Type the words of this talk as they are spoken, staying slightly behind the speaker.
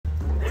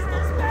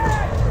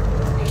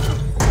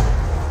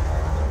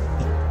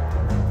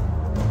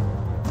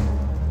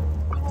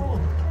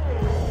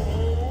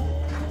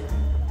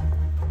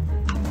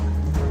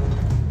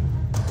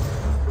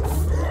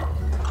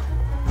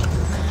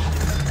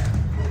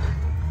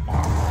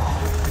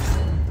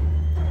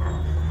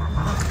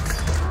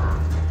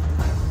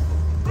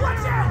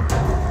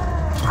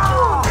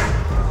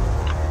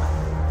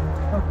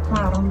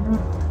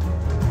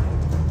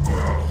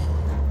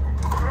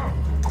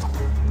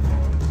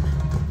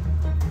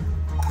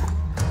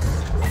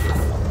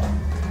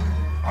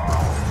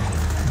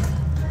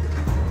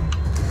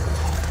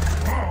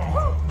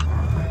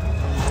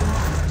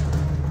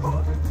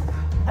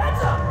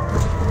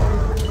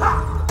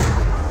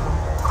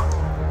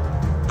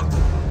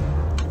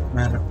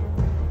മേലെ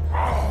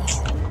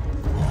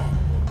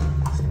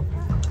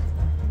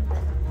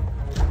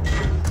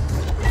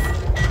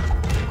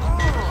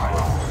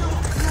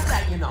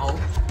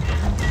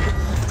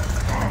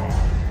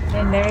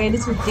എന്റെ കയ്യില്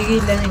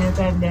ചുറ്റികയില്ല നിനക്ക്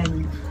തല്ലാൻ.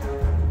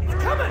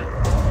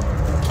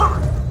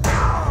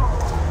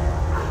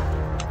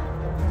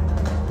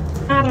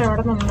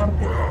 അവിടെ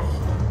നമ്മൾക്ക്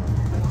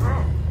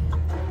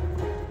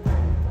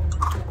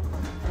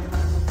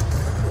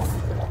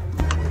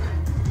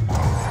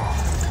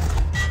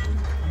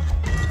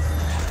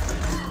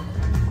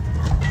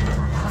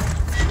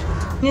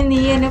നീ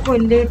എന്നെ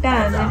കൊല്ലിട്ടാ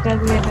എന്നിട്ട്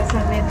അത് വരുന്ന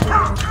സമയത്ത്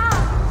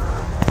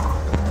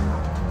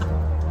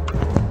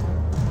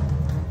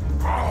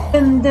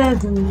എന്താ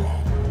അത്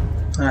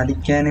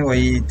അടിക്കാന്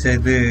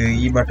വഹിച്ചത്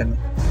ഈ ബട്ടൺ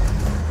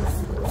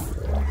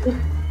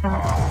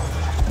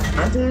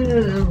അത്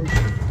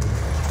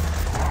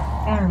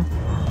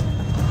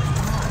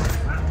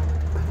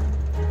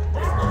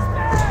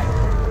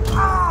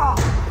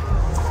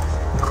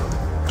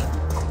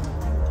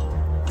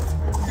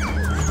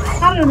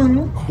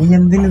നീ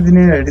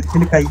എന്തിനു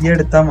എടുത്തിന്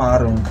കയ്യെടുത്താ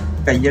മാറും.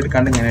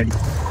 കയ്യെടുക്കാണ്ട് ഞാൻ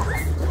അടിക്കും.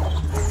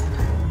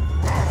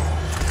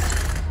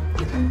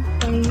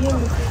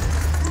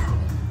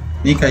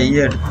 നീ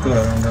കയ്യെടുത്തു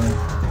അതുകൊണ്ടാണ്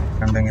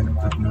കണ്ടെങ്ങനെ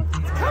മാറുന്നു.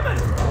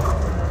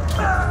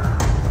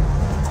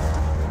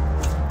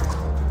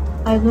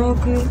 അത്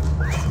നോക്ക്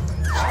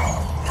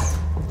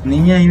നീ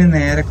അതിന്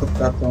നേരെ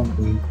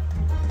കുത്താത്തോണ്ട്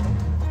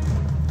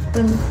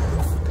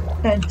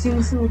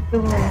ടച്ചിങ് സൂട്ട്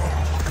പോലെ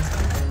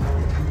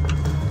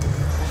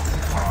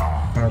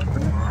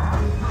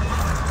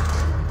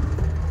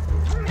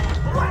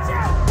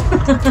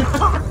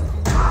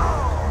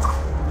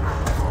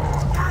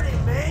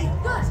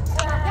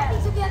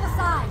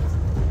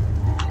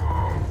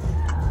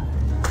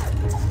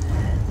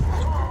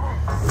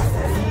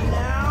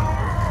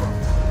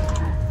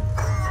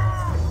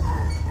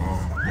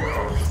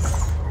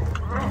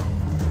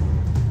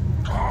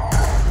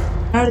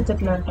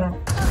എടുത്തിട്ടില്ല കേട്ടോ.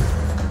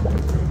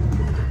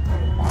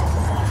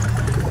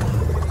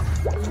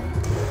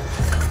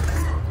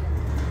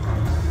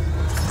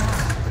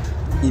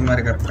 ഈ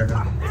മാറി കറക്റ്റ്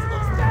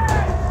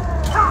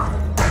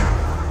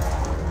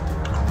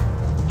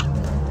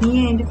നീ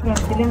അതിന്റെ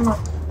ഫ്രണ്ടിലും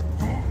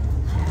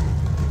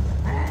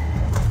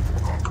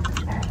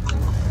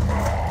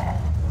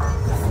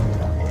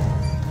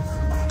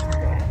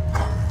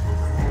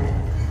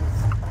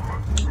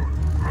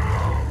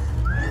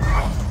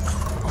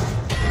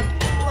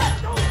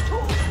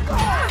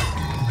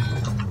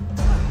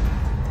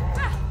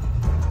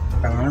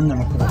കാണാൻ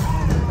നമുക്ക്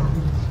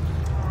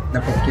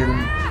പൊക്കിയത്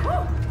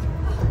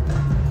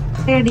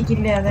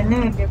അടിക്കില്ല. അതന്നെ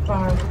വലിയ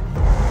പാട്.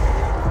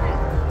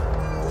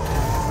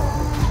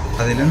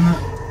 അതിലൊന്ന്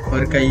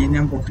ഒരു കൈ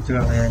ഞാൻ പൊട്ടിച്ചു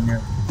കളയാൻ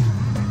ഞാൻ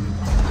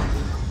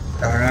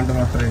താഴാണ്ട്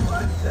മാത്രമേ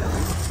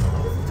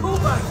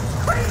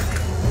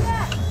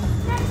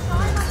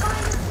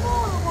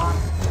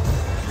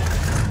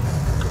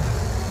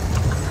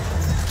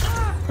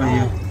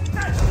അയ്യോ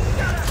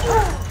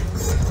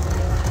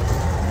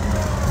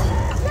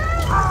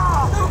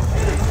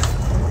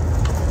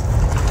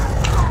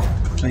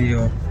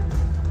അയ്യോ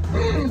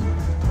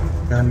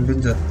രണ്ടും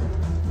ചത്തു.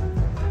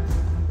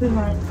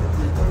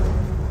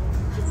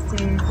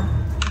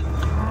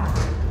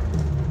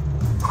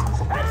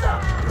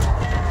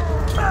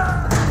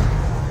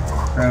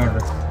 അങ്ങോട്ട്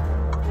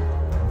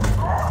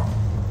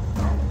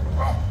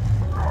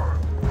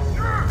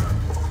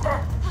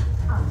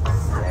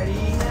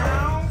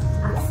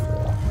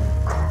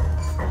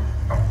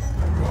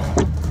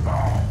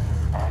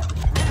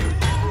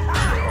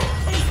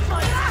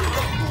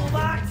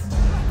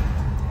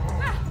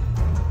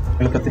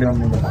എളുപ്പത്തിൽ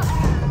വന്നില്ല.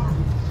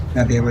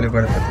 അതേപോലെ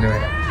എളുപ്പത്തിൽ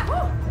വരാം.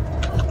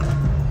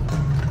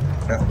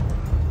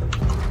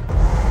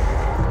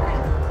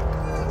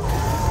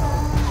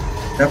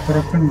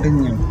 അപ്പുറപ്പുണ്ട്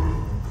ഞാൻ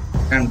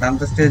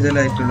രണ്ടാമത്തെ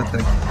സ്റ്റേജിലായിട്ടുള്ള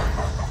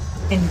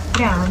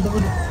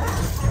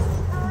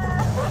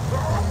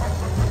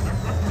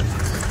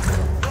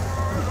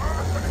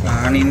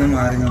ആണീന്ന്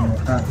മാറി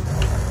നോട്ടാ.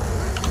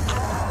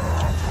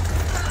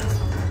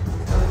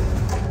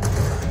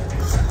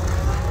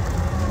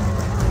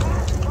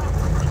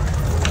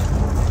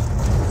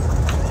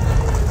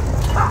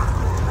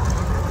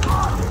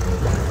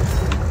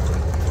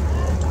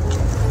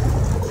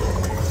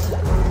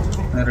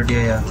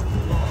 റെഡിയായ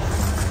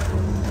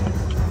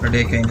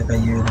റെഡിയാക്കി അതിന്റെ കൈ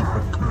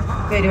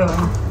വരുമോ?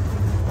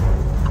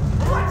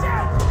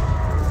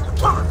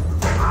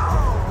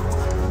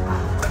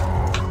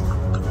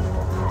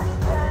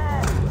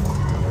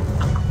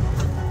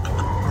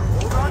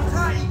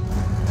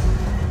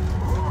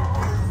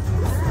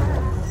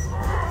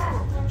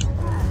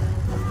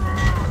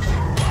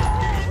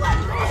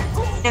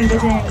 എന്താ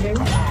ചെയ്യണ്ടത്?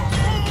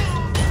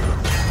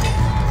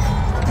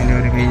 അതിന്റെ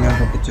ഒരു കൈ ഞാൻ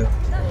പൊട്ടിച്ചു.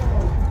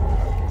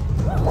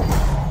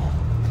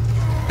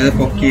 ഇത്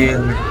പൊക്കി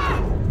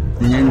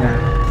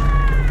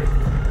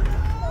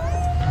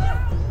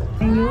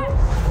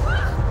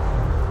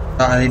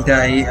അതിന്റെ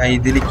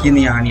ഇതിലേക്ക്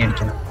നീ ആണി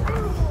അടിക്കണം.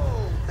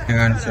 ഞാൻ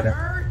കാണിച്ചു തരാം.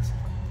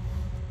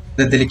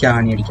 ഇതിലേക്ക്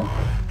ആണി അടിക്കണം.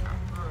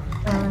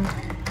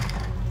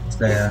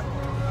 മനസ്സിലായ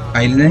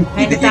അതിന്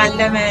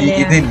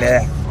ഇതില്ലേ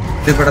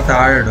ഇതിവിടെ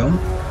താഴെ ഇടും.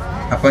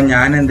 അപ്പൊ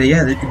ഞാൻ എന്ത് ചെയ്യാ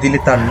ഇതില്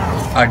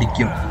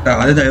അടിക്കും.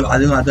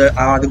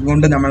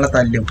 അതുകൊണ്ട് നമ്മളെ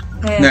തല്ലും.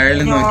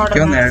 നിഴല്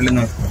നോക്കിക്കോ, നിഴല്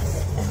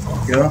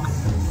നോക്കിക്കോ.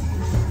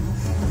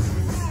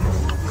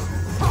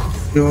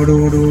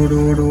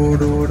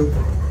 ഓടോടോടോടോടോടോ.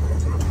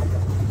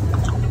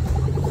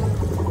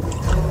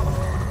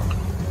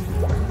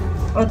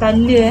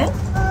 തല്ല്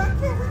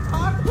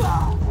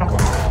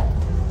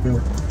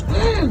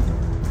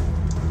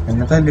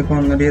എന്നെ തല്ലിപ്പോ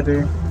ഒന്നടിയത്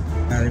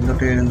ആദ്യം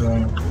തൊട്ട് വരും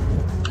തോന്നുന്നു.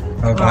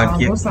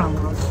 ബാക്കി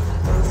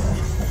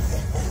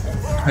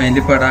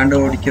അതില് പെടാണ്ട്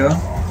ഓടിക്കോ.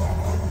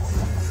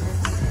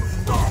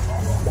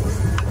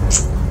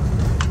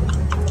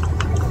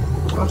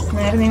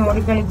 നേരം നീ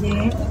ഓടിക്കളിക്കേ.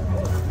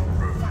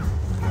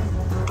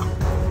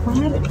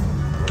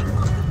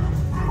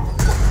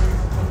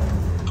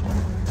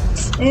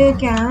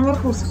 ക്യാമറ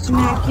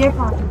പൊസിഷനാക്കിയ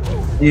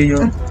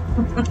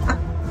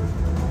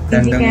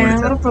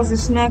ക്യാമറ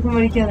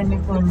പൊസിഷനാക്കുമ്പോഴേക്കും അതിന്റെ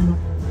കൊന്നു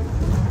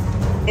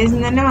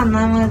തന്നെ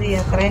വന്നാ മതി.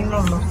 അത്ര തന്നെ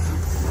ഉള്ളു.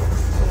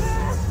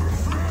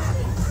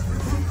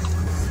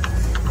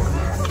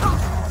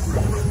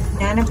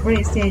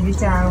 ഞാനെപ്പോഴും സ്റ്റേജിൽ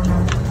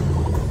ചാവണം.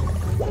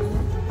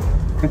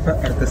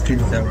 അടുത്ത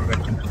സ്റ്റേജിൽ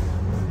ചാവണം.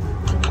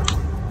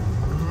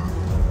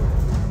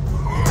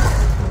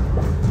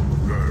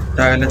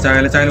 ചാകല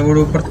ചാകല ചാകല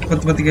ഓടും.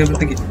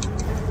 പുറത്തേക്ക്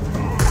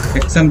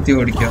എക്സാമത്തി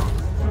ഓടിക്കോ.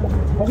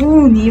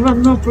 നീ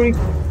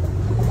വന്നപ്പോഴേക്കും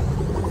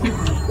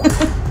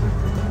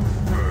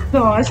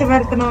ദോശ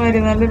പരത്തണ മാതിരി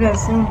നല്ല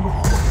രസമുണ്ട്.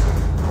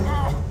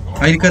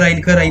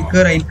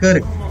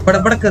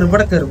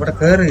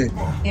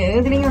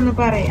 ഏതിലെങ്കിലും ഒന്ന്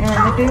പറയാ.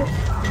 എന്നിട്ട്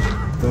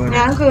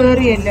ഞാൻ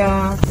കേറിയല്ലോ.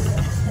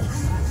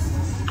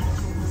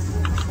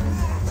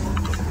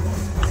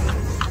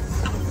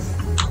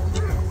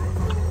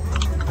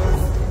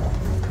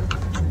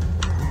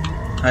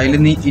 അതില്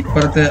നീ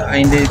ഇപ്പുറത്ത്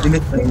അതിന്റെ ഇതില്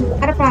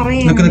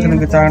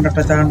ചാണ്ട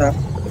ചാണ്ട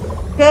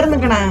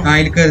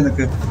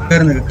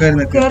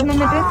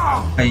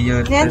അയ്യോ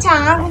ഞാൻ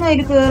ചാടുന്നു.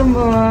 അതില്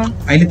കേറുമ്പോ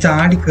അതില്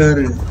ചാടി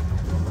കേറ്.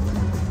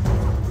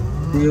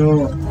 അയ്യോ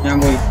ഞാൻ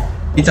പോയി.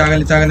 ഈ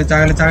ചാകല ചാകല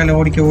ചാകല ചാകല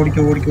ഓടിക്കോ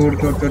ഓടിക്കോ ഓടിക്കോ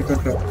ഓടിക്കോ ഓടിക്കോ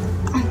ഓടിക്കോ.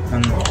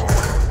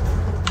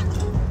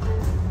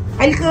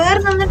 അതിൽ കേറി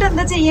നിന്നിട്ട്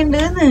എന്താ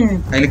ചെയ്യണ്ടെന്ന്.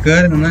 അതില്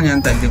കേറി നിന്നാ ഞാൻ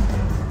തല്ലും.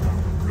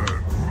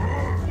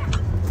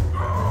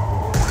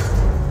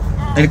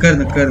 അതിൽ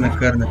കേറുന്നു കേറുന്നു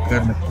കേറുന്നു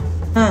കേറുന്നു.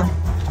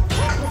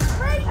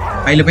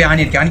 അതില് പോയി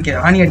ആണി അടിക്കുക.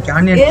 ആണി അടിക്കുക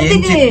ആണി അടിക്കുക.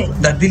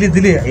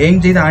 ഇതില് എയിം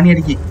ചെയ്ത് ആണി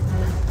അടിക്കുക.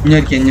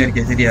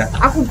 ഇഞ്ഞടിക്കുക ശരിയാ.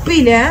 ആ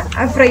കുപ്പിയില്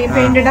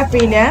പെയിന്റഡ്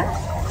അപ്പയില്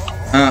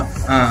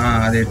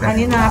അതെ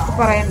പറയണ്ട.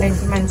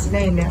 എനിക്ക്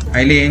മനസ്സിലായില്ല.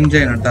 അതില് എയിം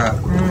ചെയ്യണം കേട്ടാ.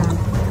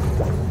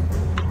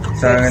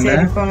 ചാകല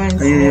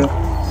അയ്യോ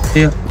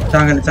അയ്യോ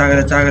ചാകല ചാകല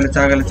ചാകല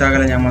ചാകല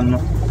ചാകല. ഞാൻ വന്നു.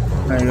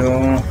 അയ്യോ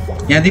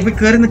ഞാൻ അതിപ്പോ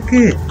കേറി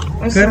നിക്ക്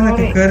കേറി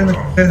നിക്ക് കേറി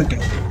നിക്ക് കേറി നിക്ക്.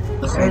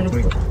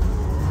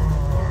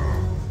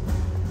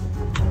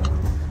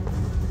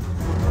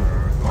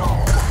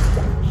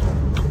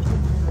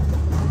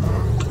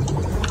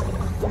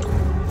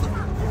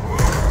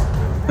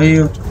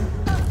 അയ്യോ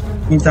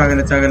ഈ ചാകല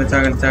ചാകല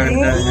ചാകല ചാകല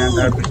ഞാൻ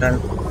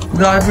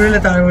താഴെ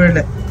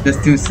താഴെ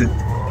ജസ്റ്റ് മിസ്.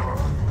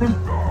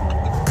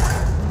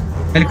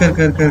 അതിൽ കേറി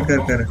കേറി കേറി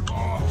കേറി കേറി.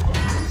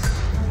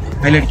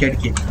 അതിലടിക്ക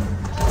അടിക്കേ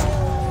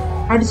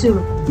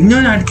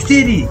ഞാൻ അടിച്ചു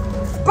തരി.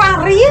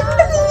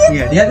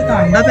 അത്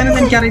കണ്ടാ തന്നെ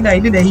എനിക്കറിയില്ല.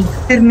 അതില് ലൈറ്റ്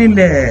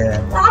തരുന്നില്ലേ.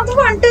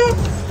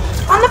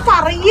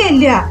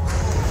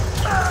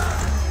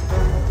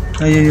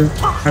 അയ്യോ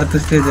അടുത്ത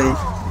സ്റ്റേജായി.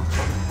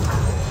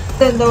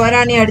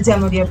 ഒരാണി അടിച്ചാ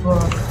മതി. അപ്പൊ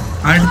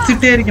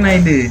അടിച്ചിട്ടായിരിക്കണം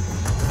അതില്.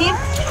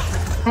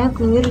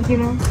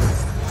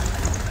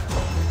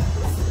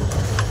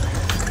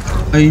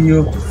 അയ്യോ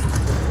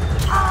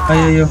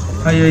അയ്യോ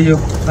അയ്യോ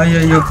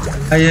അയ്യോ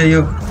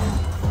അയ്യോ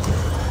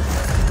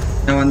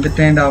ഞാൻ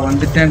വന്നിട്ടേ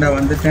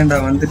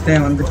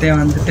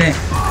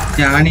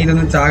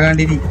ഞാനിരുന്ന്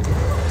ചാകാണ്ടിരി.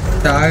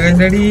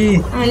 ചാകണ്ടടി.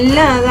 അല്ല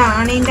അത്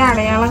ആണിന്റെ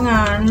അടയാളം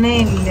കാണണേ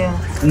ഇല്ല.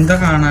 എന്താ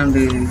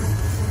കാണാണ്ട്.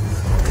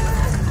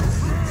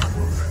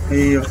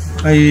 അയ്യോ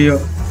അയ്യോ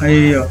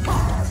അയ്യോ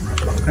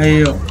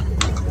അയ്യോ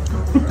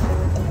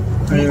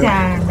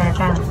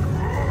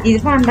ഇത്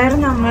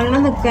പണ്ടായിരുന്നു. നമ്മളിനെ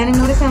നിക്കാനും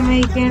കൂടി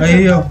സമ്മതിക്കാൻ.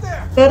 അയ്യോ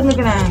കേറി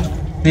നിക്കണേ.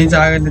 നീ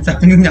ചാകണ്ട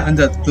ചാകി. ഞാൻ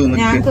ചത്തു.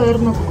 ഞാൻ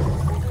കേറുന്നു.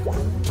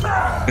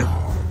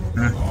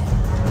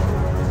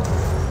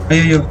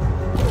 അയ്യോ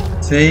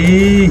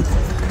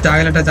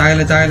ചാകലട്ട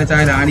ചാകല ചാകല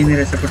ചാകല. ആണീന്ന്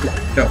രക്ഷപ്പെട്ടു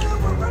കേട്ടോ.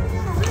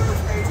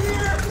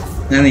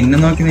 ഞാൻ നിന്നെ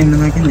നോക്കി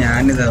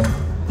ഞാനിതാവും.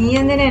 നീ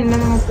എന്തിനാ എന്നെ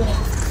നോക്കുക.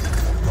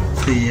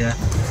 ചെയ്യാ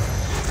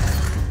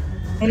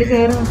അതില്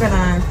കേറി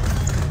നിക്കണേ.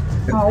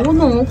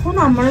 നോക്കൂ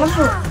നമ്മളെ.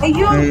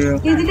 അയ്യോ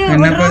ഇതില്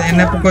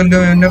എന്നെപ്പോ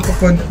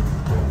കൊല്ലും.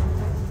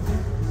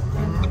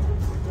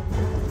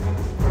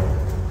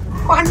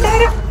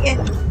 പണ്ടാരം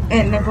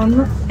എന്നെ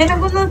കൊന്നു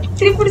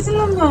ഇത്തിരി പിടിച്ചു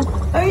നിന്നോ.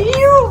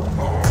 അയ്യോ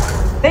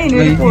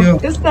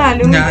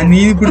സ്ഥലം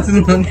നീ പിടിച്ചു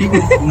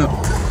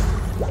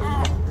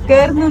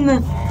കേറി നിന്ന്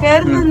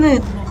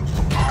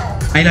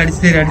അതിൽ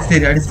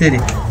അടിച്ചു തരി.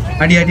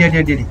 അടി അടി അടി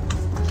അടി അടി.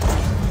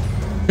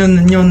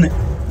 ഒന്ന്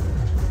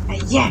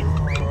അയ്യാ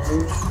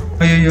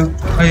അയ്യോ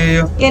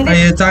അയ്യോ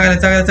അയ്യോ ചാകല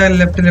ചാകല ചാകല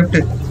ലെഫ്റ്റ് ലെഫ്റ്റ്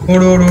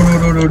ഓട് ഓട് ഓട്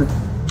ഓട് ഓട് ഓട്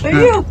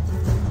അയ്യോ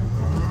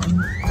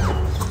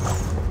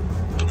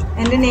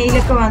എന്റെ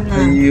നെയിലൊക്കെ വന്ന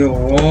അയ്യോ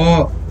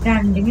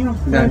രണ്ടിനും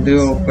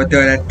ഒപ്പറ്റ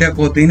ഒരൊറ്റ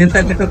കൊതിനെ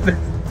തല്ലി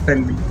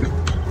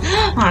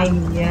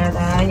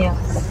അയ്യടാ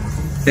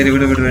ശരി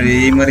വിട് വിട് വിട്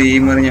ഈ മറി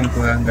ഞങ്ങൾക്ക്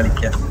പോകാൻ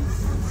കളിക്കാം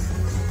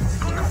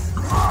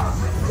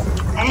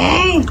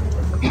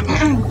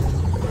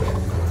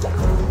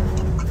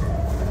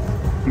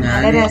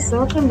നല്ല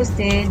രസമൊക്കെ ഉണ്ട്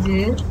സ്റ്റേജ്.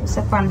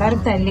 പക്ഷെ പണ്ടാറ്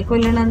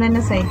തല്ലിക്കൊല്ലണം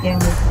തന്നെ സഹിക്കാൻ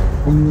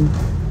പറ്റും.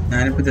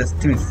 ഞാനിപ്പോ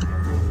ജസ്റ്റ് മിസ്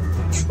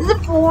ഇത്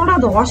പോണോ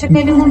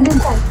ദോശക്കല്ലും കൊണ്ട്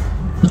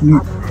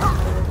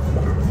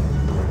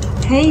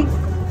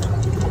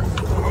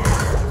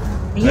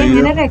നീ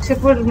എങ്ങനെ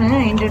രക്ഷപ്പെടുന്നു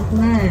അതിന്റെ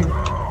അടുത്തുന്ന്?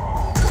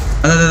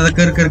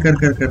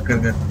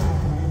 അതെ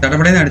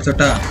ചടപടേന്ന്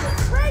അടിച്ചോട്ടാ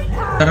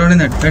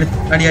ചടപടേന്ന്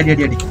അടി അടി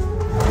അടി അടി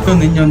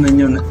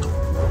ഇഞ്ഞൊന്ന്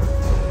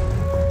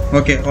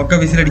ഓക്കെ ഒക്കെ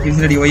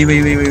വിസിലടി Y Y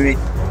Y Y Y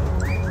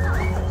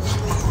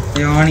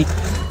യോണി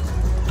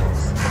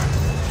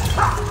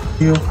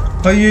അയ്യോ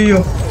അയ്യോ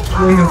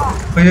അയ്യോ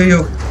അയ്യോ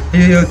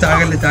അയ്യോ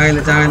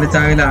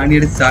ചാകല്ല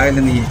ആണിയടിച്ച് ചാകല്ല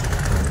നീ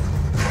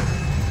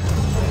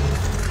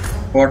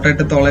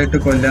കോട്ടയിട്ട് തൊളയിട്ട്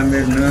കൊല്ലാൻ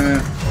വരുന്നു.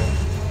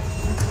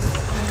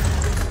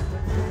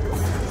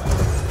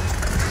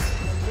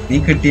 നീ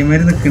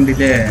കെട്ടിയമാര്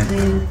നിക്കണ്ടില്ലേ?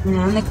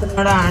 ഞാൻ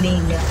നിക്കുന്നോട്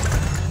ആണിയില്ല.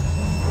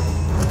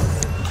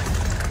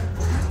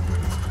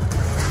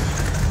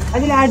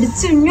 അതിൽ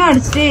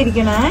അടിച്ചിട്ടേ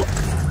ഇരിക്കണേ.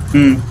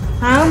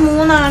 ആ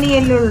 3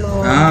 ആണിയല്ലേ ഉള്ളൂ.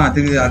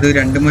 അത്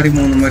 2 മറി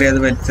 3 മറി അത്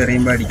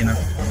വലിച്ചെറിയുമ്പോ അടിക്കണം.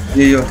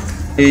 അയ്യോ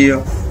അയ്യോ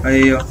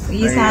അയ്യോ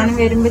ഈ സാധനം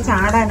വരുമ്പോ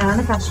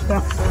ചാടാനാണ്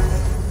കഷ്ടം.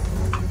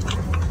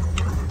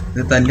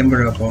 ഇത്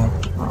തല്ലുമ്പോഴപ്പോ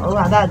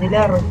അത്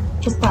അതിലേറും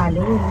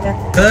സ്ഥലവും ഇല്ല.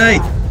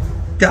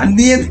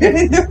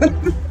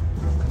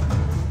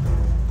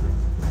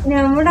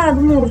 നമ്മുടെ അത്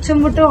മുറിച്ചും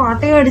വിട്ട്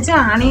ഓട്ടയും അടിച്ച്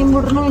ആണയും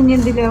വിടണു. ഇനി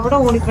എന്തില്ല എവിടെ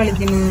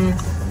ഓടിക്കളിക്കുന്നു?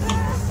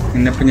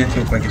 എന്നപ്പോ ഞാൻ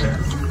ചോപ്പാക്കില്ല.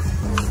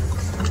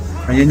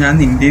 അയ്യോ ഞാൻ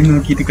നിന്റെയും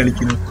നോക്കിട്ട്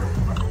കളിക്കുന്നു.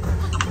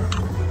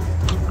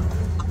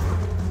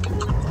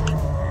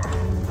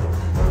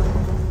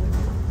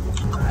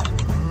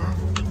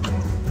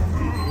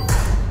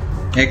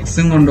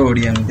 എക്സും കൊണ്ട്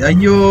ഓടിയാ മതി.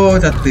 അയ്യോ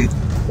ചത്ത്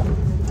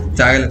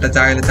ചാകല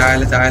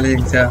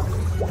ജനിച്ച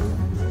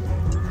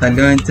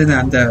തല്ല് വാങ്ങിച്ച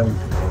ഞാൻ ചാകും.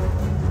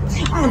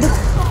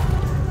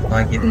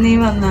 നീ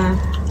വന്ന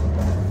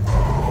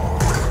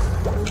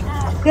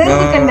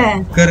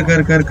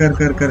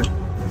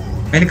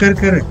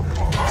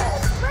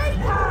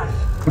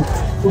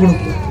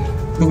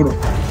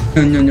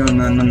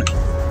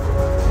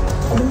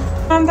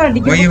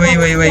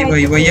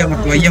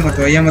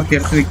വയ്യമർത്തി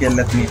എടുത്ത് വെക്കുക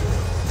എല്ലാത്തിനെയും.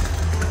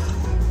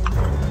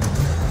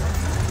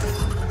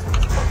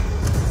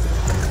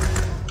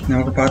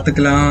 നമുക്ക്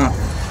പാത്തുக்கலாம்.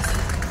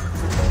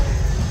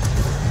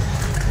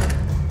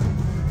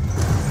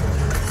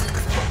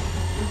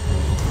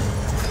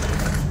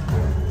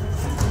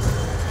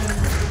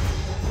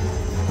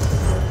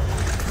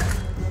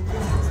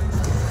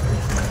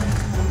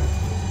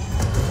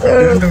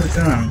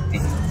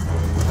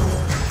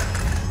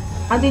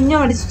 അത് ഇഞ്ഞ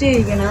അടിച്ചിട്ടേ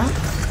ഇരിക്കണ.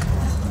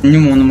 ഇനി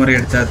 3 മുറി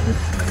അടിച്ചാൽ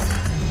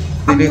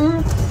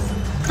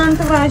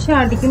പ്രാവശ്യം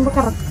അടിക്കുമ്പോ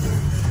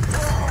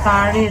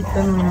താഴെ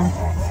എത്തുന്നു.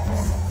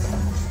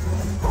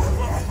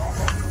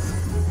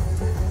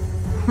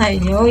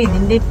 അയ്യോ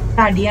ഇതിന്റെ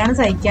അടിയാണ്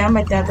സഹിക്കാൻ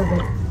പറ്റാത്തത്.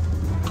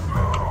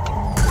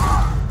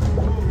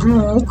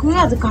 നോക്ക്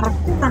അത്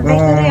കറക്റ്റ് കണ്ടേ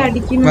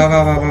അടിക്കുന്നു.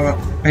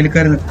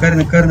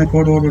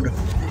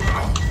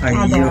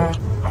 അയ്യോ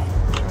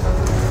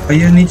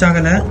അയ്യോ നീ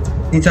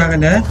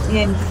ചാകലേ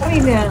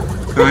എനിക്കറിയില്ല.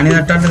 ആണി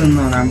നട്ടാണ്ട്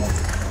നിന്നോ നാം.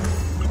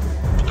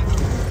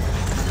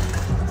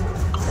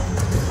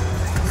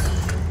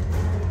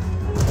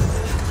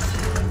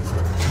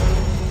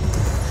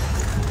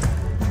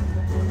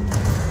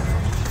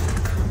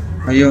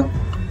 അയ്യോ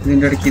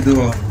ഇതിന്റെ ഇടയ്ക്ക്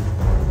ഇതുവോ?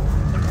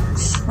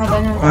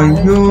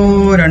 അയ്യോ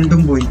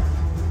രണ്ടും പോയി.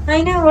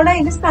 അതിനെവിടെ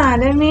അതിന്റെ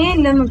സ്ഥലമേ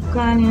ഇല്ല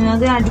നിക്കാന്.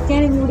 അത്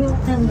അടിക്കാൻ കൂടി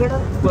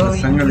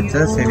ദിവസം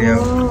കളിച്ചാ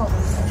ശരിയാവും.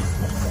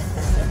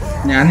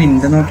 ഞാൻ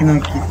നിന്റെ നോക്കി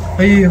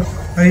അയ്യോ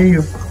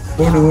അയ്യോ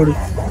ഓട്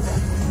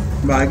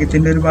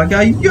ഭാഗ്യത്തിന്റെ ഒരു ഭാഗ്യം.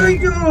 അയ്യോ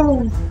അയ്യോ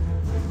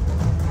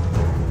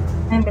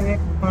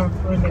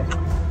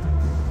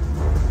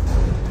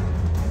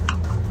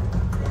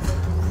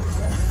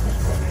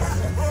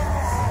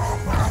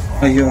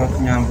അയ്യോ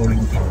ഞാൻ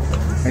ബ്ലിങ്ക്.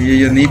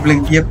 അയ്യോ നീ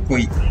ബ്ലിങ്കിയ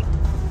പോയി.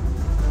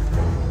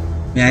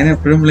 ഞാൻ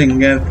എപ്പോഴും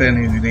ബ്ലിങ്കാത്താണ്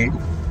ഇതില്.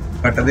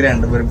 പട്ടത്തിൽ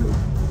 2 പേരും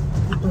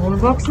ടൂൾ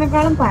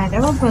ബോക്സിനെക്കാളും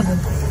പരമപ്പത്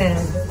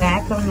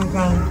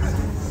വാക്കറിനെക്കാളും.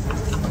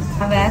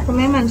 ആ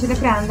വാക്കമേ മനുഷ്യരെ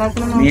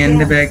പ്രാന്താക്കണം. നീ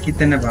എന്റെ ബാക്കിൽ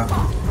തന്നെ പാ.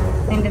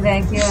 എന്റെ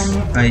ബാക്കിൽ വന്നു.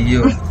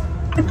 അയ്യോ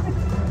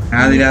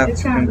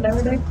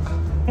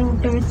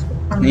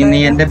നീ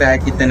എന്റെ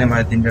ബാക്കിൽ തന്നെ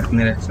മരത്തിന്റെ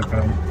അടുത്ത്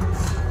രക്ഷപ്പെടണം.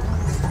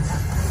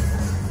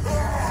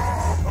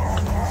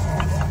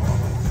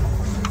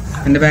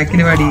 എന്റെ ബാക്കിൽ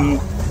പാടി.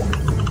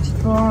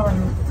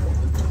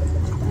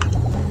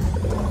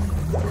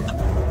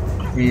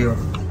 അയ്യോ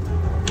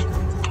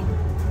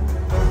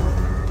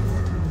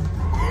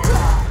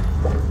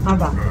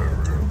അതാ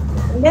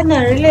എന്റെ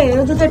നിഴല്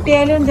ഏത്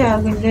തട്ടിയാലും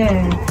ചാകില്ലേ?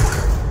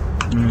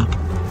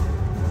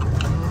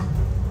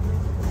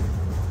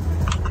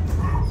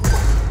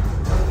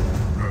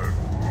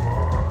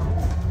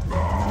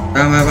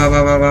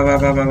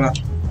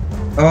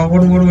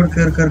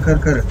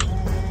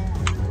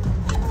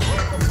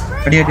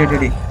 അടി അടി അടി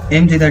അടി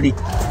എയിം ചെയ്ത അടി.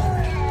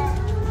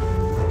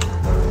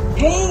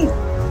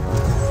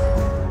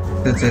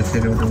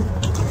 ശരി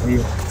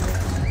അയ്യോ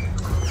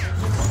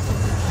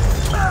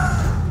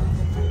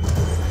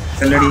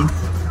അല്ലടി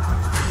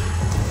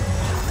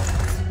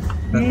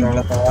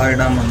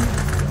ഇടാൻ വന്നു.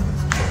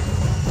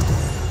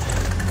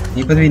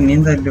 നീയിപ്പത്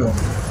പിന്നെയും തല്ലോ.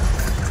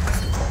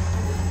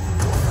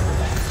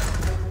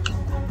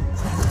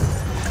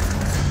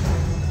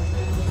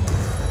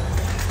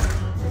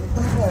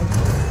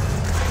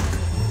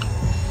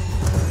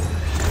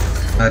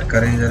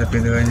 ആർക്കറിയാം, ചിലപ്പോ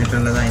ഇത്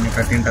കഴിഞ്ഞിട്ടുള്ളത്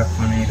അതിനെക്കാട്ടിയും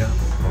ടഫാണ്.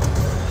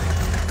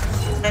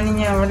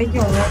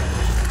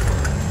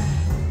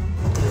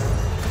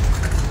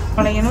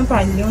 കളയണം,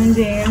 തല്ലും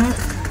ചെയ്യണം.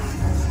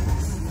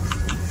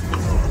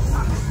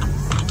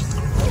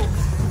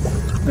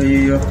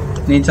 അയ്യോ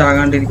നീ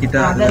ചാകാണ്ടിരിക്കട്ടെ.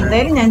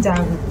 അതെന്തായാലും ഞാൻ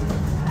ചാകും.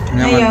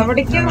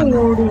 എവിടേക്കാ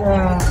ഓടുക?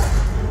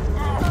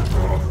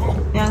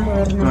 ഞാൻ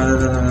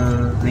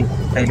നീ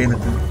കയ്യില്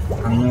നിൽക്കും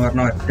അന്ന്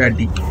പറഞ്ഞ ഒറ്റ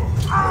അടി.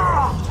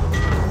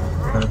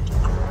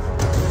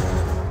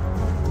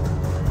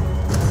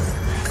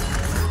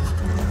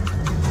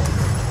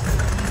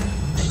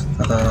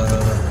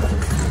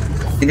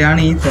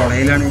 ഇതിലാണ്, ഈ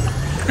തുളയിലാണ്.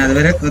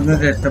 അതുവരെ ഒന്ന്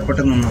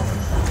രക്ഷപ്പെട്ട് നിന്നോ.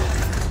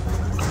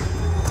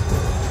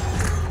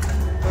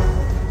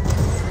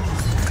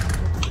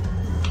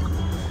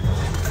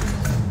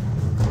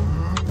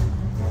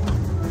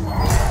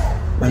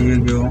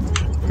 അയ്യോ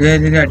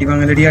അടി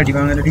വാങ്ങലടി, അടി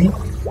വാങ്ങലടി.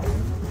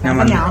 ഞാൻ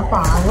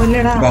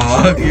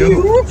ഭാഗ്യോ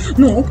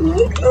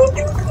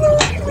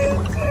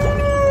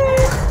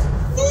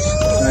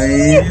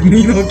നീ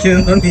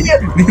നോക്കിയിരുന്നോ?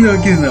 നീ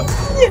നോക്കിയിരുന്നോ?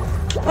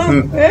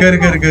 കേറ്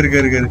കേറ് കേറ്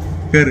കേറ് കേറ്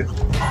കേറ്.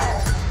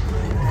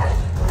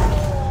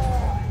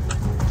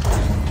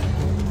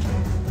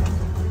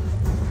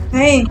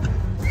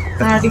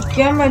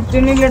 അടിക്കാൻ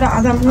പറ്റുന്നില്ലടാ.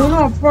 അത് 3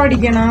 ഒപ്പം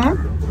അടിക്കണം.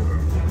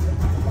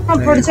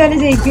 ഒപ്പടിച്ചാലേ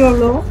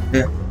ജയിക്കുള്ളൂ.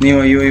 നീ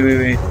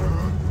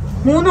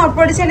 3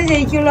 ഒപ്പടിച്ചാലേ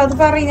ജയിക്കുള്ളൂ. അത്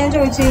പറയും, ഞാൻ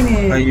ചോദിച്ചേന്.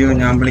 അയ്യോ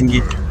ഞാൻ ബ്ലിങ്കി.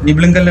 നീ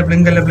ബ്ലിങ്കല്ലേ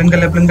ബ്ലിങ്കല്ലേ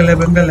ബ്ലിങ്കല്ലേ ബ്ലിങ്കല്ലേ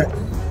ബ്ലിങ്കല്ലേ.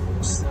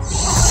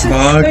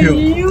 ഭാഗ്യം.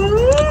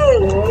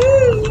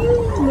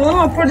 3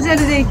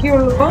 ഒപ്പടിച്ചാലേ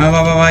ജയിക്കുള്ളൂ.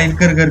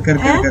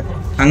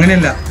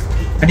 അങ്ങനെയല്ല.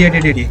 അടി അടി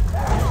അടി അടി.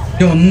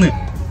 ഒന്ന്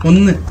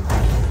ഒന്ന്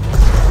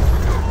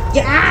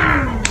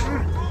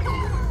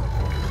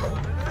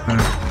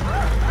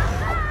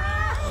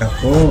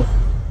അപ്പോ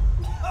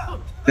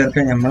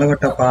ഞമ്മളെ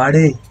പെട്ട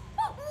പാട്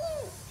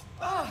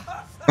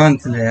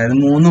മനസ്സിലായി. അത്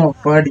 3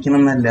 ഒപ്പം അടിക്കണം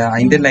എന്നല്ല,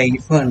 അതിന്റെ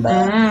ലൈഫ് വേണ്ട.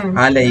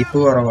 ആ ലൈഫ്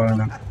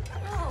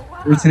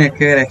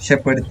കുറവാണ്. ൂസിനൊക്കെ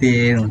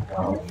രക്ഷപ്പെടുത്തിയേന്നു.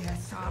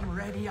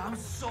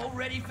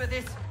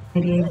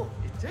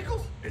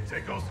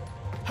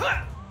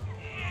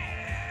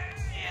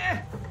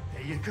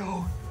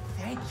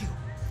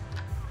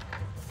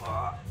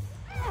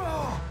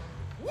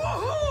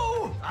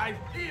 I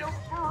feel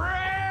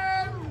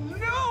brand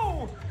new.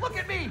 Look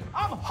at me.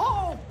 I'm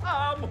whole.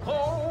 I'm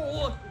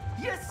whole.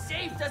 You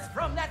saved us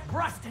from that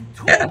rusted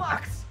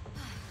toolbox.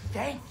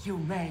 Thank you,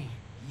 May.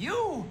 You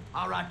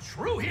are a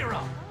true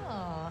hero.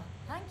 Oh,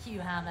 thank you,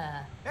 Hannah.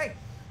 Hey,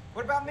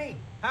 what about me?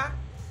 Huh?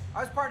 I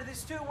was part of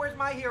this too. Where's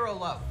my hero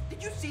love?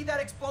 Did you see that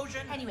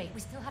explosion? Anyway,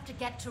 we still have to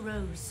get to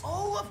Rose.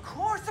 Oh, of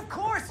course, of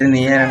course.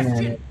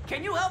 Sebastian,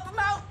 can you help him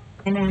out?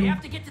 We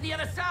have to get to the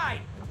other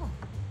side.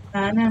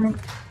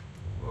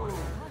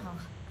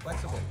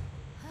 Flexible.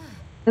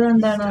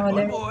 Step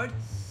on board.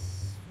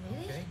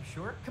 Really? Okay, you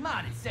sure? Come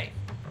on, it's safe.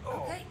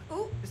 Okay.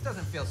 Ooh. This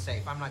doesn't feel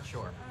safe. I'm not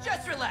sure.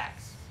 Just relax.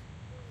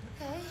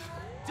 Okay.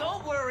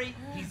 Don't worry.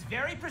 He's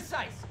very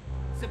precise.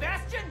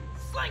 Sebastian,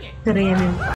 sling it.